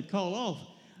 they would call off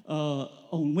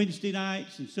on Wednesday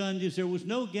nights and Sundays. There was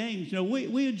no games.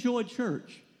 We enjoyed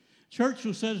church. Church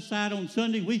was set aside on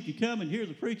Sunday. We could come and hear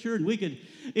the preacher, and we could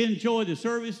enjoy the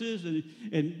services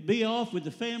and be off with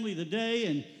the family the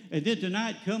day, and then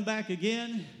tonight come back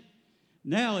again.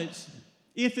 Now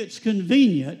if it's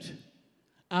convenient,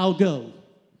 I'll go.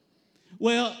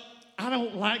 Well, I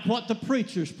don't like what the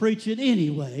preacher's preaching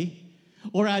anyway,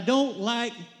 or I don't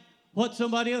like what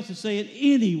somebody else is saying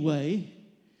anyway.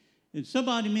 And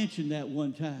somebody mentioned that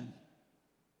one time.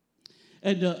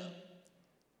 And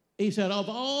he said, of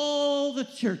all the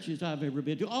churches I've ever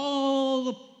been to, all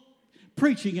the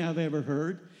preaching I've ever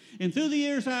heard, and through the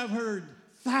years I've heard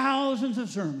thousands of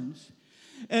sermons,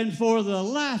 and for the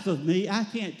life of me, I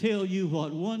can't tell you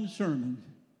what one sermon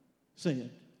said.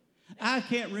 I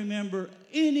can't remember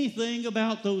anything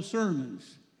about those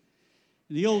sermons.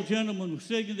 And the old gentleman was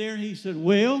sitting there, and he said,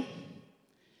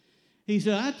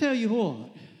 I tell you what,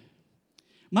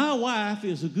 my wife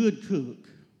is a good cook.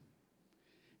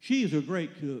 She's a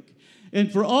great cook.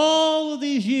 And for all of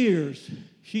these years,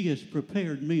 she has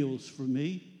prepared meals for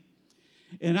me.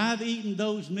 And I've eaten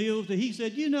those meals. And he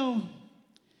said,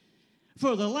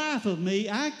 for the life of me,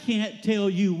 I can't tell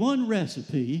you one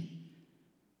recipe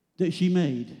that she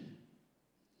made.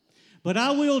 But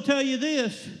I will tell you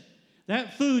this,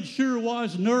 that food sure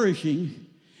was nourishing.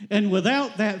 And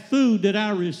without that food that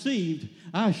I received,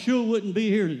 I sure wouldn't be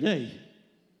here today.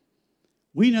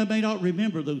 We may not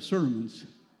remember those sermons,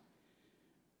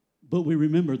 but we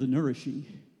remember the nourishing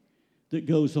that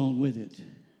goes on with it.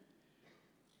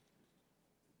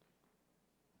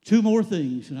 2 more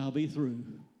things, and I'll be through.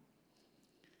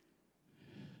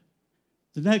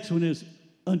 The next one is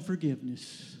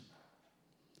unforgiveness.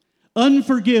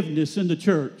 Unforgiveness in the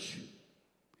church.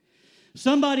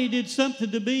 Somebody did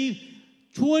something to me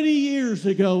 20 years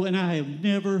ago, and I have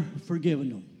never forgiven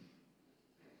them.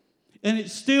 And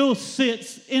it still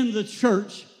sits in the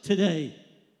church today.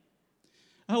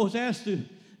 I was asked to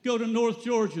go to North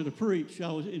Georgia to preach.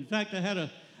 I had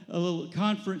a little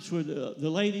conference with the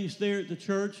ladies there at the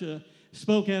church.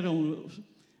 Spoke out on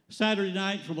Saturday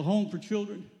night from a home for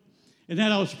children. And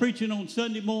then I was preaching on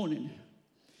Sunday morning.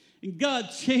 And God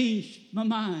changed my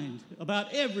mind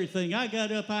about everything. I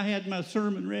got up, I had my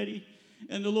sermon ready,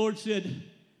 and the Lord said,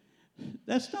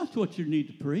 that's not what you need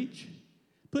to preach.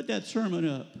 Put that sermon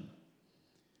up.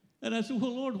 And I said,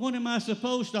 well, Lord, what am I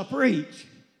supposed to preach?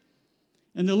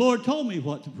 And the Lord told me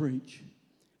what to preach.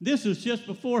 This was just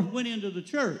before I went into the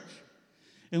church.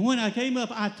 And when I came up,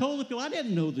 I told the people, I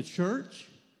didn't know the church.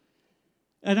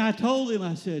 And I told him,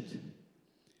 I said,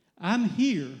 I'm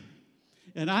here,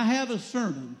 and I have a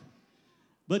sermon,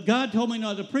 but God told me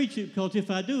not to preach it because if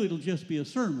I do, it'll just be a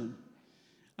sermon.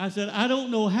 I said, I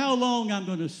don't know how long I'm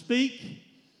going to speak,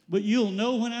 but you'll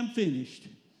know when I'm finished.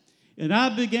 And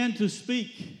I began to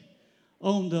speak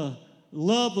on the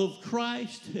love of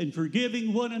Christ and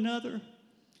forgiving one another.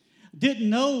 Didn't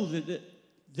know that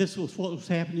this was what was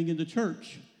happening in the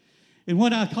church. And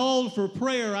when I called for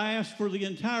prayer, I asked for the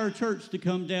entire church to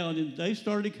come down, and they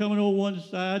started coming on one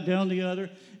side, down the other,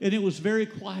 and it was very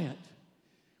quiet.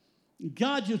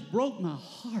 God just broke my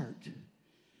heart.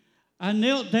 I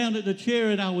knelt down at the chair,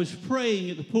 and I was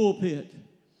praying at the pulpit.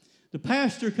 The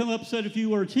pastor come up and said a few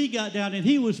words. He got down, and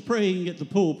he was praying at the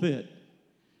pulpit.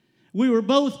 We were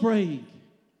both praying.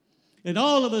 And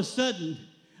all of a sudden,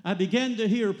 I began to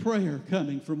hear prayer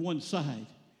coming from one side.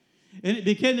 And it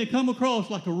began to come across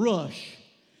like a rush.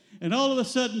 And all of a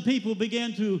sudden, people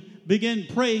began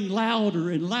praying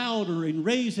louder and louder and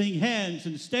raising hands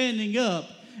and standing up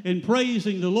and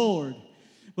praising the Lord.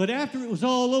 But after it was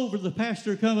all over, the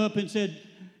pastor come up and said,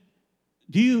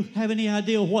 do you have any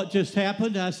idea what just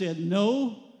happened? I said,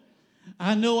 no.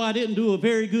 I know I didn't do a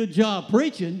very good job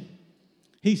preaching.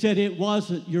 He said, it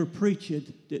wasn't your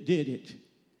preaching that did it.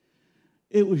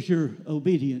 It was your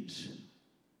obedience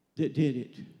that did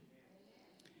it.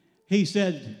 He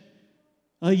said,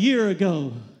 a year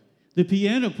ago, the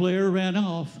piano player ran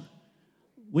off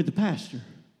with the pastor.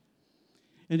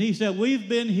 And he said, we've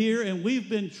been here and we've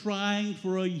been trying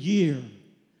for a year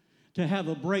to have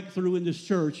a breakthrough in this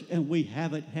church, and we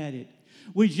haven't had it.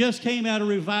 We just came out of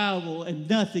revival and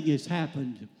nothing has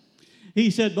happened. He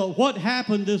said, but what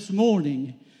happened this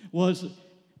morning was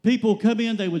People come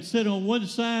in, they would sit on one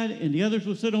side and the others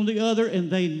would sit on the other, and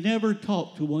they never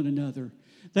talked to one another.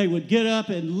 They would get up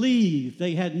and leave.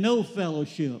 They had no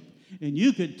fellowship, and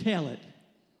you could tell it.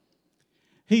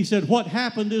 He said what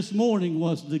happened this morning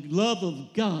was the love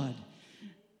of God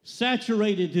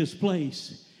saturated this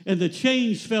place, and the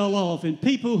chains fell off, and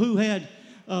people who had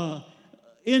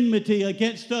enmity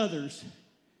against others,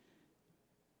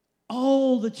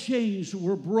 all the chains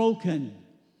were broken,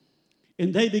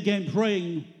 and they began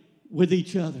praying with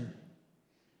each other.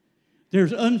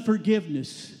 There's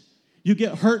unforgiveness. You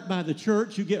get hurt by the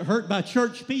church. You get hurt by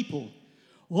church people.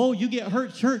 Oh, you get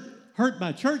hurt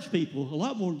by church people a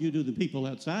lot more than you do than people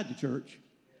outside the church.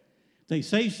 They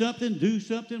say something, do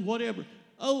something, whatever.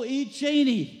 Oh, E.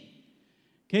 Cheney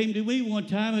came to me one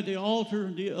time at the altar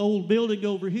in the old building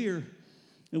over here.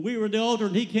 And we were at the altar,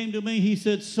 and he came to me. He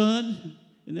said, son,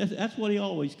 and that's what he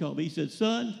always called me. He said,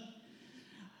 son,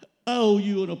 I owe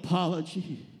you an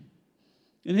apology.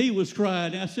 And he was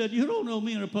crying. I said, you don't owe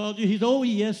me an apology. He said, oh,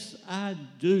 yes, I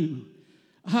do.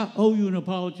 I owe you an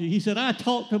apology. He said, I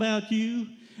talked about you,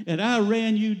 and I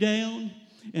ran you down,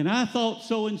 and I thought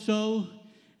so-and-so.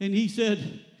 And he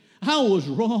said, I was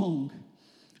wrong.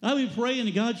 I've been praying,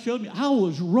 and God showed me I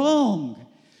was wrong.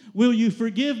 Will you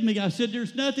forgive me? I said,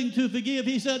 there's nothing to forgive.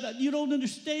 He said, you don't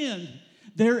understand.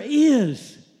 There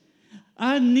is.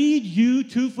 I need you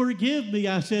to forgive me.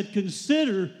 I said,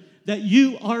 consider that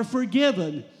you are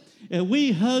forgiven. And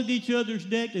we hugged each other's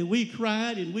neck, and we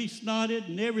cried, and we snotted,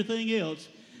 and everything else.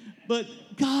 But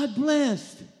God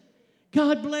blessed.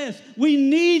 God bless. We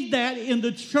need that in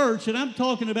the church, and I'm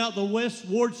talking about the West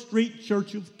Ward Street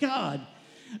Church of God.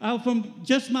 From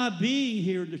just my being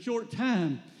here in a short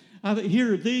time, I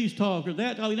hear these talk or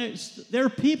that. I mean, there are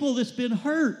people that's been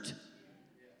hurt.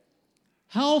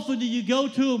 How often do you go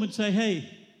to them and say, hey,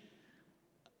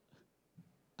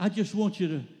 I just want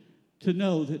you to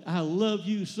know that I love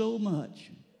you so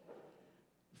much.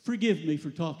 Forgive me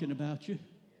for talking about you.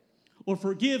 Or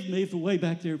forgive me for way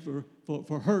back there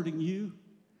for hurting you.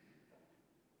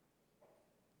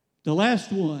 The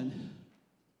last one.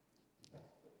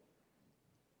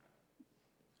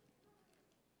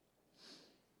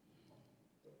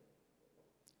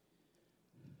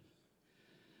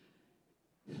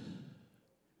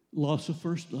 Loss of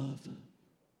first love.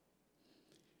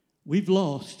 We've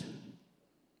lost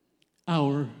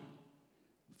our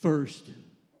first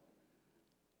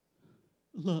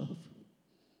love.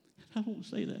 I don't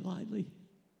say that lightly.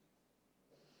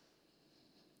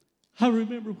 I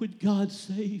remember when God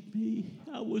saved me,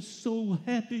 I was so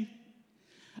happy.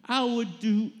 I would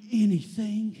do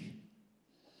anything.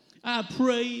 I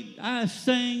prayed, I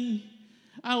sang,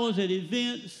 I was at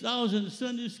events, I was in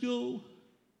Sunday school.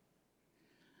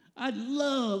 I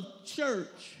loved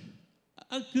church.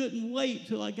 I couldn't wait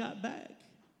till I got back.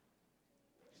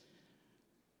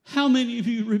 How many of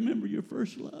you remember your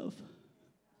first love?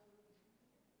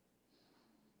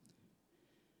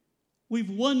 We've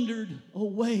wandered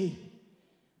away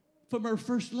from our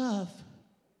first love,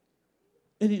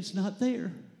 and it's not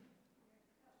there.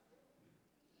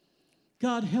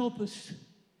 God help us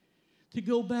to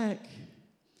go back.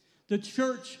 The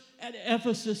church at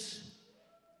Ephesus,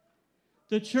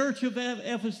 the church of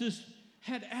Ephesus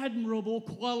had admirable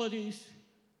qualities,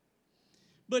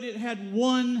 but it had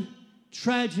one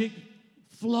tragic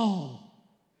flaw.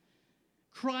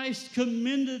 Christ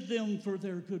commended them for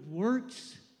their good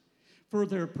works, for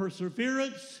their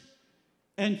perseverance,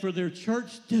 and for their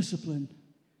church discipline.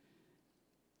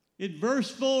 In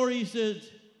verse 4, he says,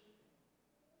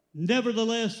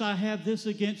 nevertheless, I have this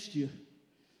against you,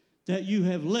 that you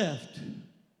have left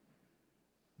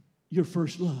your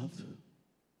first love.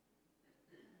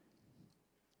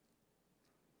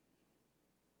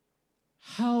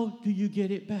 How do you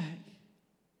get it back?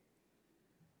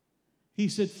 He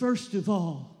said, first of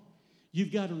all,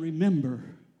 you've got to remember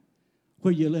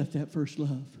where you left that first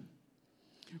love.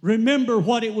 Remember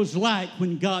what it was like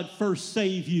when God first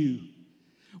saved you,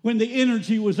 when the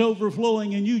energy was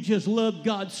overflowing and you just loved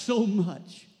God so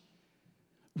much.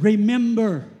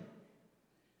 Remember.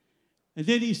 And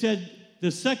then he said,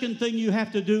 the second thing you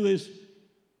have to do is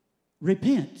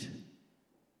repent.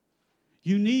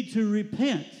 You need to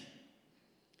repent.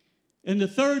 And the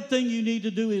third thing you need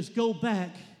to do is go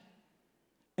back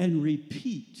and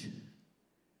repeat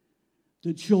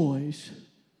the joys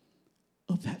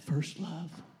of that first love.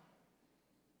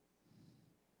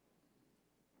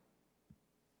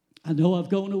 I know I've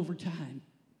gone over time,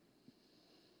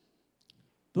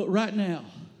 but right now,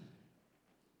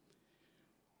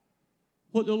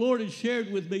 what the Lord has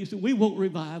shared with me is that we want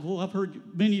revival. I've heard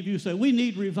many of you say, we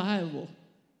need revival.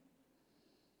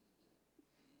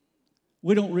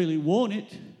 We don't really want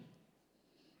it.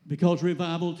 Because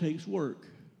revival takes work.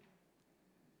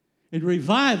 And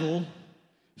revival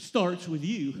starts with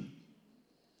you.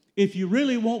 If you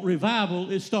really want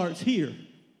revival, it starts here.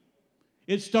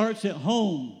 It starts at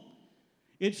home.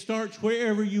 It starts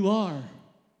wherever you are.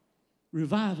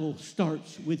 Revival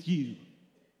starts with you.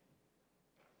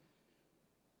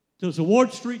 Does the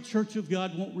Ward Street Church of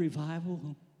God want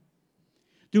revival?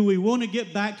 Do we want to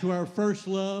get back to our first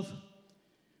love?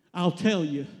 I'll tell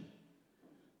you,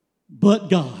 but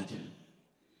God.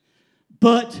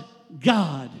 But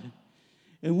God.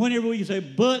 And whenever we say,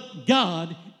 but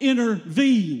God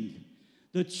intervened,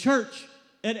 the church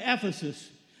at Ephesus,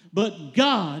 but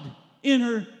God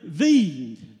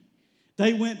intervened.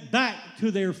 They went back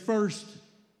to their first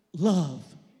love.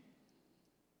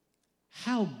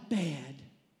 How bad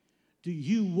do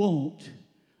you want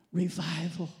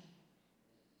revival?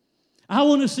 I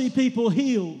want to see people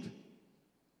healed.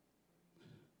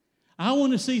 I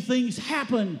want to see things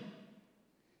happen.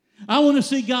 I want to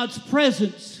see God's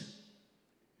presence.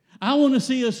 I want to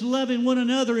see us loving one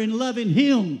another and loving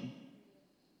Him.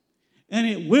 And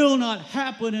it will not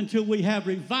happen until we have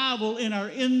revival in our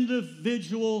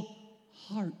individual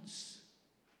hearts.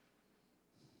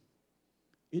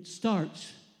 It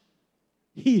starts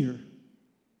here.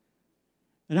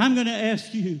 And I'm going to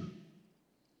ask you,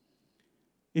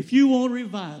 if you want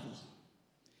revival,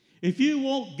 if you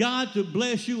want God to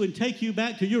bless you and take you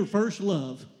back to your first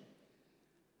love,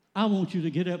 I want you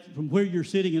to get up from where you're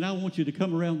sitting and I want you to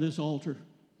come around this altar.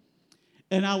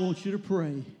 And I want you to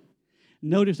pray.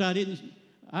 Notice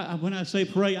when I say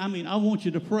pray, I mean I want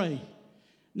you to pray.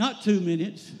 Not 2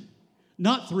 minutes,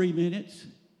 not 3 minutes.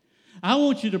 I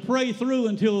want you to pray through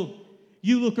until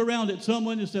you look around at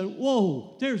someone and say,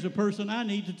 whoa, there's a person I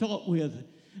need to talk with.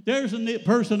 There's a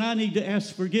person I need to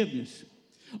ask forgiveness.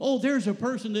 Oh, there's a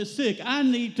person that's sick. I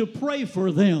need to pray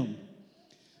for them.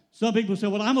 Some people say,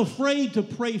 well, I'm afraid to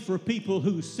pray for people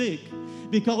who's sick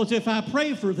because if I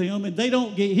pray for them and they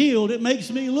don't get healed, it makes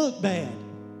me look bad.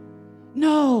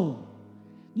 No.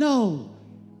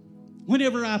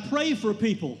 Whenever I pray for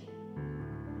people,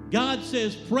 God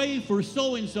says, pray for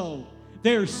so-and-so.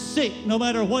 They're sick, no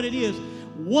matter what it is.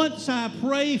 Once I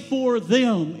pray for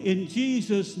them in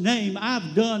Jesus' name,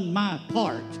 I've done my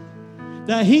part.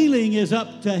 The healing is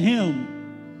up to Him.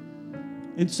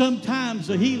 And sometimes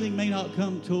the healing may not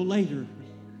come till later.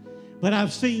 But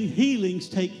I've seen healings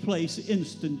take place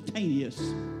instantaneous.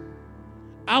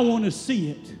 I want to see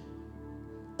it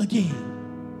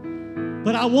again.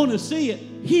 But I want to see it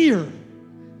here.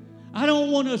 I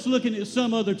don't want us looking at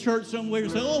some other church somewhere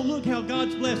and say, oh, look how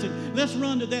God's blessing. Let's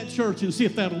run to that church and see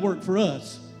if that'll work for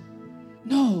us.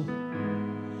 No.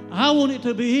 I want it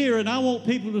to be here, and I want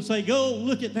people to say, go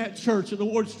look at that church, at the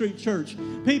Ward Street Church.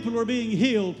 People are being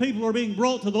healed. People are being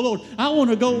brought to the Lord. I want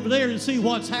to go over there and see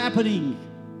what's happening.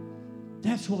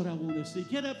 That's what I want to see.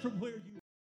 Get up from where you are.